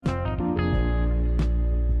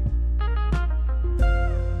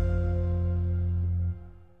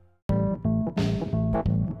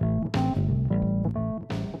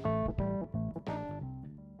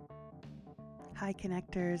Hi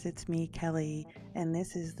Connectors, it's me, Kelly, and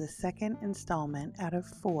this is the second installment out of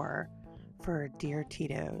 4 for Dear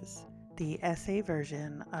Titos, the essay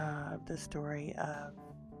version of the story of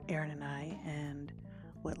Aaron and I and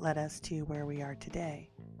what led us to where we are today.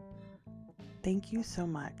 Thank you so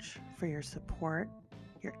much for your support,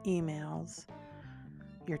 your emails,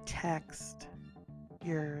 your text,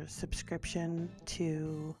 your subscription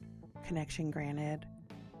to Connection Granted.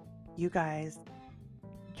 You guys,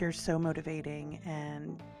 you're so motivating,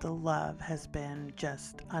 and the love has been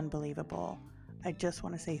just unbelievable. I just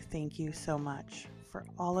want to say thank you so much for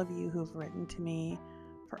all of you who've written to me,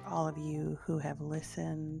 for all of you who have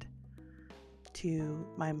listened, to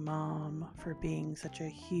my mom for being such a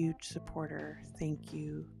huge supporter. Thank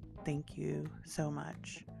you so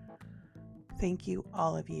much. Thank you,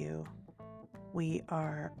 all of you. We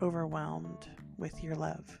are overwhelmed with your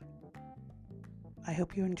love. I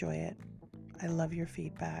hope you enjoy it. I love your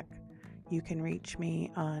feedback. You can reach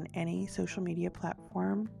me on any social media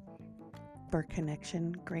platform for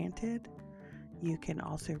Connection Granted. You can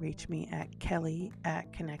also reach me at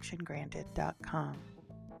kelly@connectiongranted.com.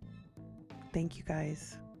 Thank you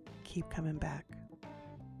guys. Keep coming back.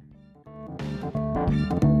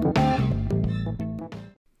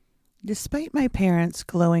 Despite my parents'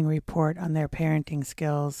 glowing report on their parenting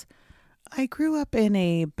skills, I grew up in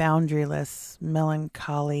a boundaryless,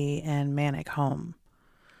 melancholy, and manic home.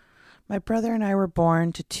 My brother and I were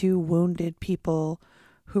born to 2 wounded people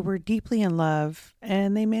who were deeply in love,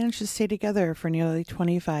 and they managed to stay together for nearly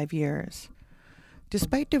 25 years.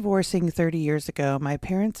 Despite divorcing 30 years ago, my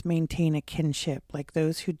parents maintain a kinship like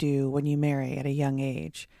those who do when you marry at a young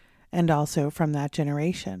age, and also from that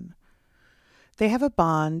generation. They have a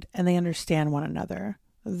bond, and they understand one another.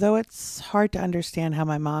 Though it's hard to understand how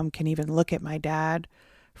my mom can even look at my dad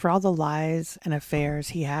for all the lies and affairs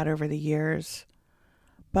he had over the years.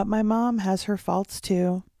 But my mom has her faults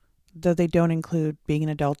too, though they don't include being an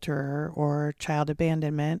adulterer or child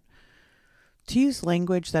abandonment. To use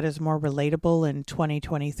language that is more relatable in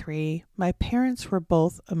 2023, my parents were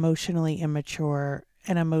both emotionally immature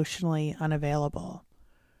and emotionally unavailable.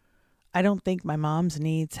 I don't think my mom's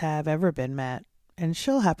needs have ever been met, and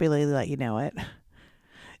she'll happily let you know it.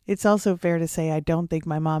 It's also fair to say I don't think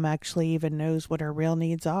my mom actually even knows what her real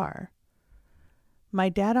needs are. My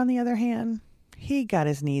dad, on the other hand, he got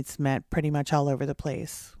his needs met pretty much all over the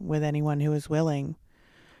place with anyone who was willing.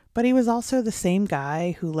 But he was also the same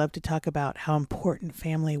guy who loved to talk about how important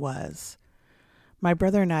family was. My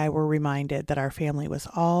brother and I were reminded that our family was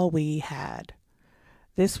all we had.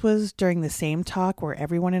 This was during the same talk where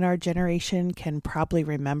everyone in our generation can probably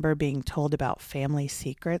remember being told about family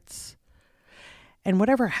secrets. And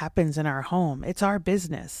whatever happens in our home, it's our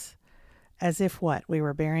business. As if we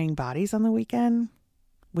were burying bodies on the weekend?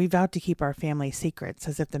 We vowed to keep our family secrets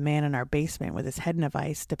as if the man in our basement with his head in a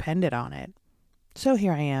vice depended on it. So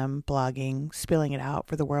here I am, blogging, spilling it out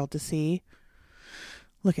for the world to see.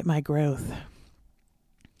 Look at my growth.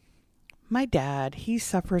 My dad, he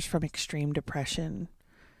suffers from extreme depression.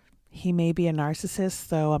 He may be a narcissist,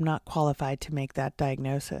 though I'm not qualified to make that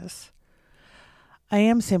diagnosis. I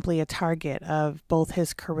am simply a target of both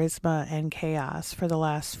his charisma and chaos for the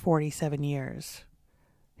last 47 years.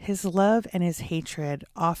 His love and his hatred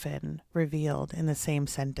often revealed in the same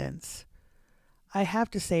sentence. I have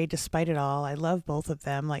to say, despite it all, I love both of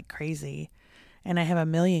them like crazy, and I have a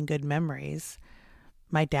million good memories.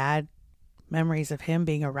 My dad, memories of him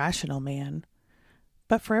being a rational man.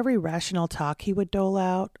 But for every rational talk he would dole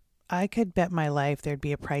out, I could bet my life there'd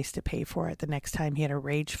be a price to pay for it the next time he had a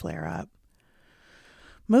rage flare-up.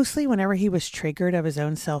 Mostly whenever he was triggered of his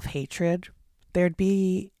own self-hatred, there'd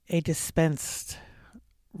be a dispensed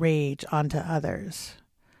rage onto others.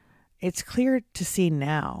 It's clear to see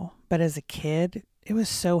now, but as a kid, it was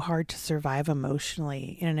so hard to survive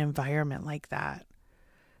emotionally in an environment like that.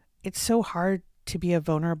 It's so hard to be a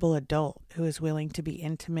vulnerable adult who is willing to be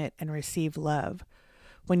intimate and receive love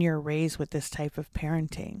when you're raised with this type of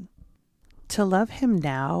parenting. To love him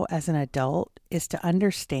now as an adult is to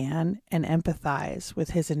understand and empathize with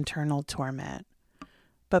his internal torment.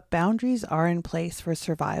 But boundaries are in place for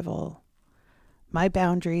survival. My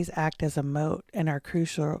boundaries act as a moat and are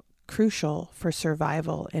crucial for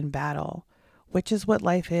survival in battle, which is what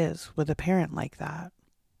life is with a parent like that.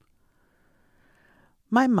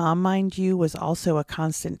 My mom, mind you, was also a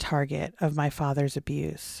constant target of my father's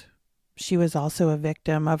abuse. She was also a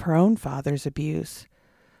victim of her own father's abuse,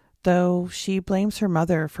 though she blames her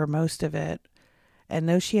mother for most of it. And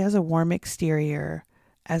though she has a warm exterior,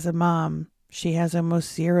 as a mom, she has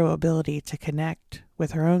almost zero ability to connect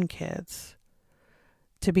with her own kids.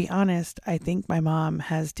 To be honest, I think my mom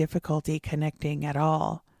has difficulty connecting at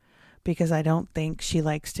all, because I don't think she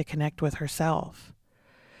likes to connect with herself.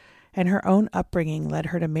 And her own upbringing led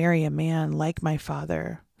her to marry a man like my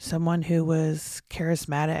father, someone who was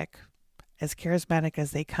charismatic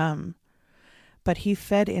as they come. But he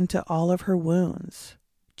fed into all of her wounds,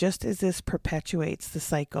 just as this perpetuates the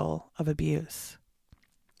cycle of abuse.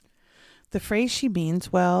 The phrase "she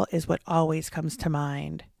means well" is what always comes to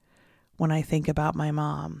mind when I think about my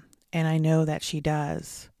mom, and I know that she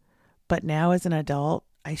does. But now as an adult,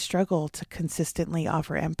 I struggle to consistently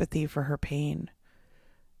offer empathy for her pain,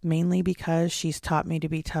 mainly because she's taught me to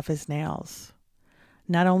be tough as nails,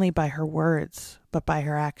 not only by her words, but by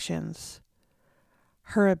her actions.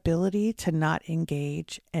 Her ability to not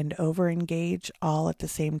engage and over-engage all at the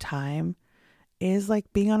same time is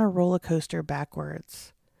like being on a roller coaster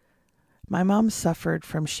backwards. My mom suffered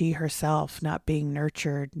from she herself not being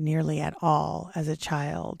nurtured nearly at all as a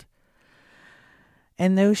child.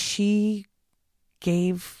 And though she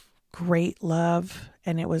gave great love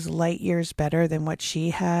and it was light years better than what she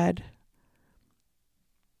had,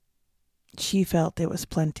 she felt it was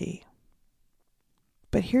plenty.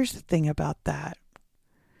 But here's the thing about that.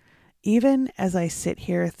 Even as I sit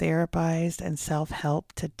here therapized and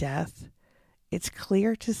self-helped to death, it's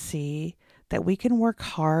clear to see that we can work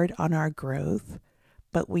hard on our growth,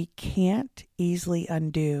 but we can't easily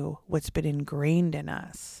undo what's been ingrained in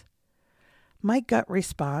us. My gut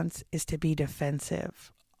response is to be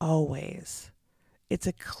defensive, always. It's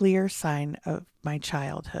a clear sign of my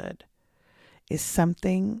childhood. It's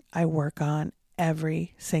something I work on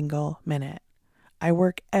every single minute. I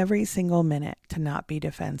work every single minute to not be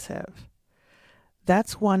defensive.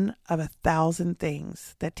 That's one of 1,000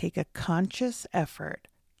 things that take a conscious effort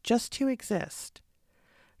just to exist,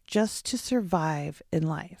 just to survive in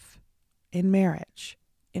life, in marriage,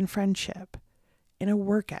 in friendship, in a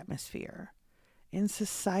work atmosphere, in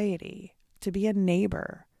society, to be a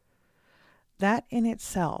neighbor. That in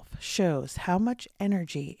itself shows how much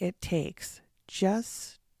energy it takes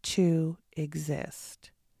just to exist,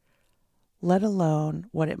 let alone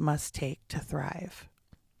what it must take to thrive.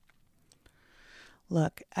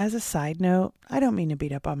 Look, as a side note, I don't mean to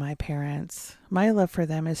beat up on my parents. My love for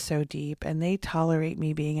them is so deep, and they tolerate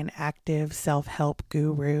me being an active self-help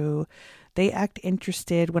guru. They act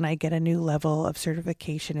interested when I get a new level of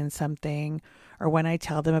certification in something, or when I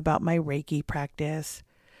tell them about my Reiki practice.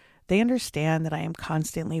 They understand that I am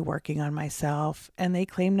constantly working on myself, and they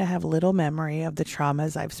claim to have little memory of the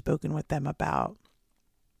traumas I've spoken with them about.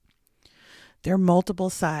 There are multiple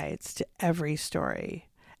sides to every story,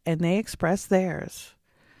 and they express theirs.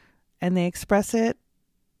 And they express it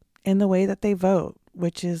in the way that they vote,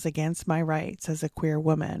 which is against my rights as a queer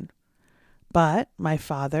woman. But my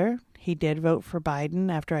father, he did vote for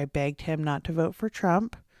Biden after I begged him not to vote for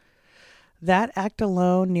Trump. That act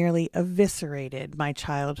alone nearly eviscerated my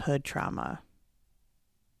childhood trauma.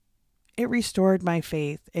 It restored my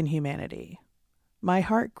faith in humanity. My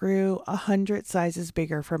heart grew 100 sizes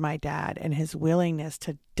bigger for my dad and his willingness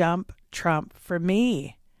to dump Trump for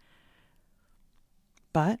me.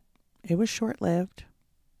 But it was short-lived.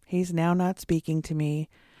 He's now not speaking to me.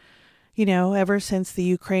 Ever since the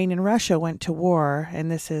Ukraine and Russia went to war,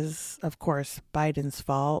 and this is, of course, Biden's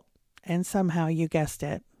fault, and somehow, you guessed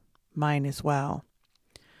it, mine as well.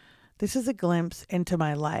 This is a glimpse into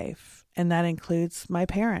my life, and that includes my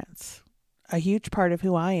parents. A huge part of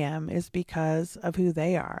who I am is because of who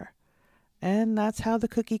they are. And that's how the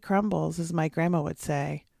cookie crumbles, as my grandma would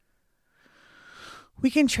say. We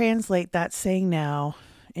can translate that saying now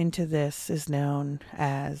into this is known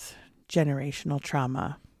as generational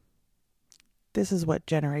trauma. This is what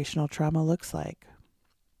generational trauma looks like.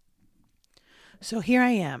 So here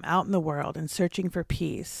I am out in the world and searching for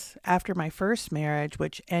peace after my first marriage,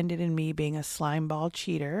 which ended in me being a slimeball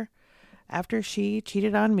cheater, after she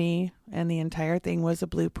cheated on me, and the entire thing was a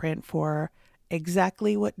blueprint for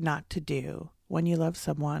exactly what not to do when you love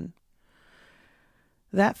someone.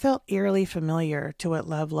 That felt eerily familiar to what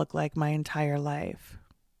love looked like my entire life.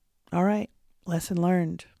 All right, lesson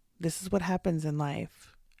learned. This is what happens in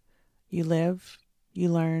life. You live, you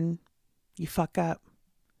learn, you fuck up.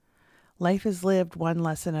 Life is lived one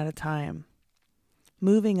lesson at a time.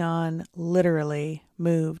 Moving on, literally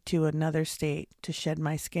moved to another state to shed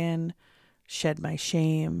my skin, shed my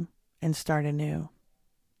shame, and start anew.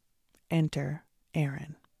 Enter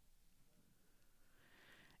Erin.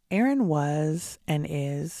 Erin was and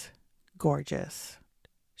is gorgeous.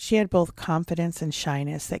 She had both confidence and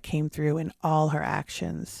shyness that came through in all her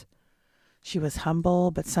actions. She was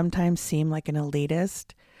humble, but sometimes seemed like an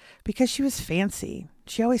elitist because she was fancy.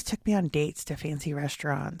 She always took me on dates to fancy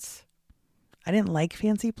restaurants. I didn't like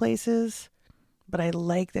fancy places, but I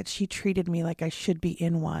liked that she treated me like I should be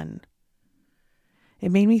in one.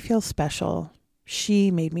 It made me feel special. She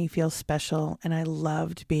made me feel special, and I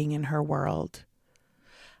loved being in her world.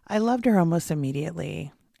 I loved her almost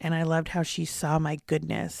immediately, and I loved how she saw my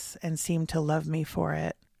goodness and seemed to love me for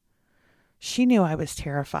it. She knew I was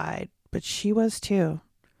terrified, but she was too.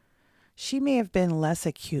 She may have been less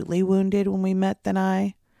acutely wounded when we met than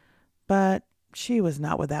I, but she was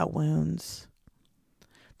not without wounds.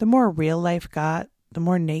 The more real life got, the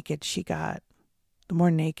more naked she got. The more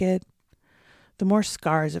naked, the more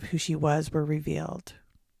scars of who she was were revealed.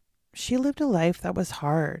 She lived a life that was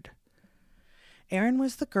hard. Erin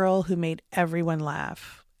was the girl who made everyone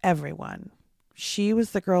laugh. Everyone. She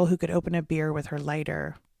was the girl who could open a beer with her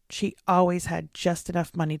lighter. She always had just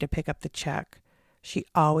enough money to pick up the check. She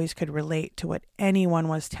always could relate to what anyone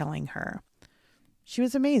was telling her. She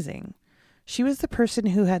was amazing. She was the person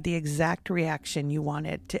who had the exact reaction you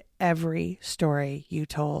wanted to every story you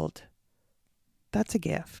told. That's a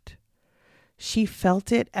gift. She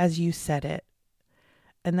felt it as you said it.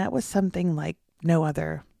 And that was something like no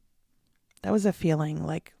other. That was a feeling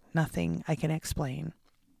like nothing I can explain.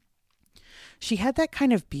 She had that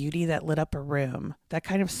kind of beauty that lit up a room, that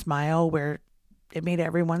kind of smile where it made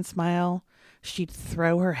everyone smile. She'd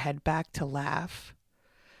throw her head back to laugh.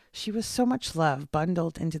 She was so much love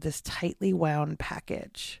bundled into this tightly wound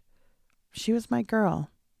package. She was my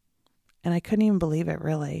girl, and I couldn't even believe it,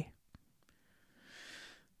 really.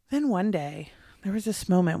 Then one day, there was this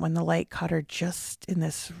moment when the light caught her just in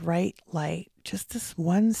this right light, just this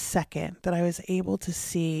 1 second that I was able to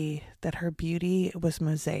see that her beauty was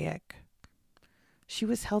mosaic. She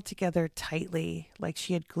was held together tightly, like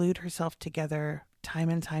she had glued herself together time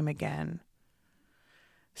and time again.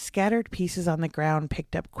 Scattered pieces on the ground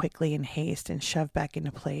picked up quickly in haste and shoved back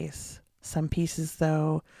into place. Some pieces,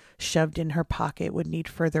 though, shoved in her pocket would need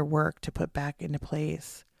further work to put back into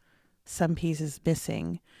place. Some pieces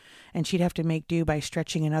missing, and she'd have to make do by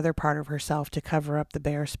stretching another part of herself to cover up the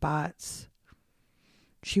bare spots.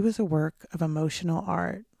 She was a work of emotional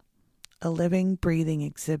art, a living, breathing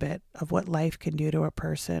exhibit of what life can do to a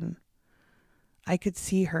person. I could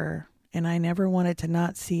see her, and I never wanted to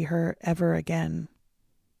not see her ever again.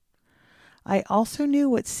 I also knew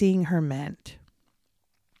what seeing her meant.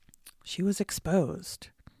 She was exposed,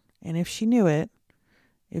 and if she knew it,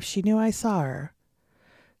 if she knew I saw her,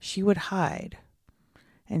 she would hide.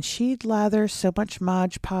 And she'd lather so much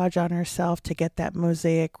Mod Podge on herself to get that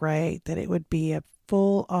mosaic right that it would be a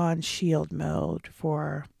full-on shield mode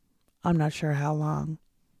for I'm not sure how long.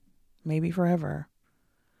 Maybe forever.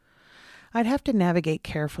 I'd have to navigate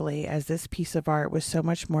carefully as this piece of art was so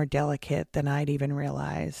much more delicate than I'd even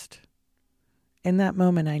realized. In that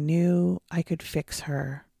moment, I knew I could fix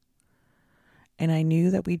her. And I knew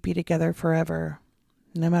that we'd be together forever,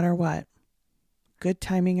 no matter what. Good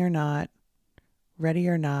timing or not, ready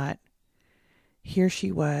or not, here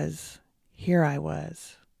she was, here I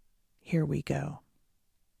was, here we go.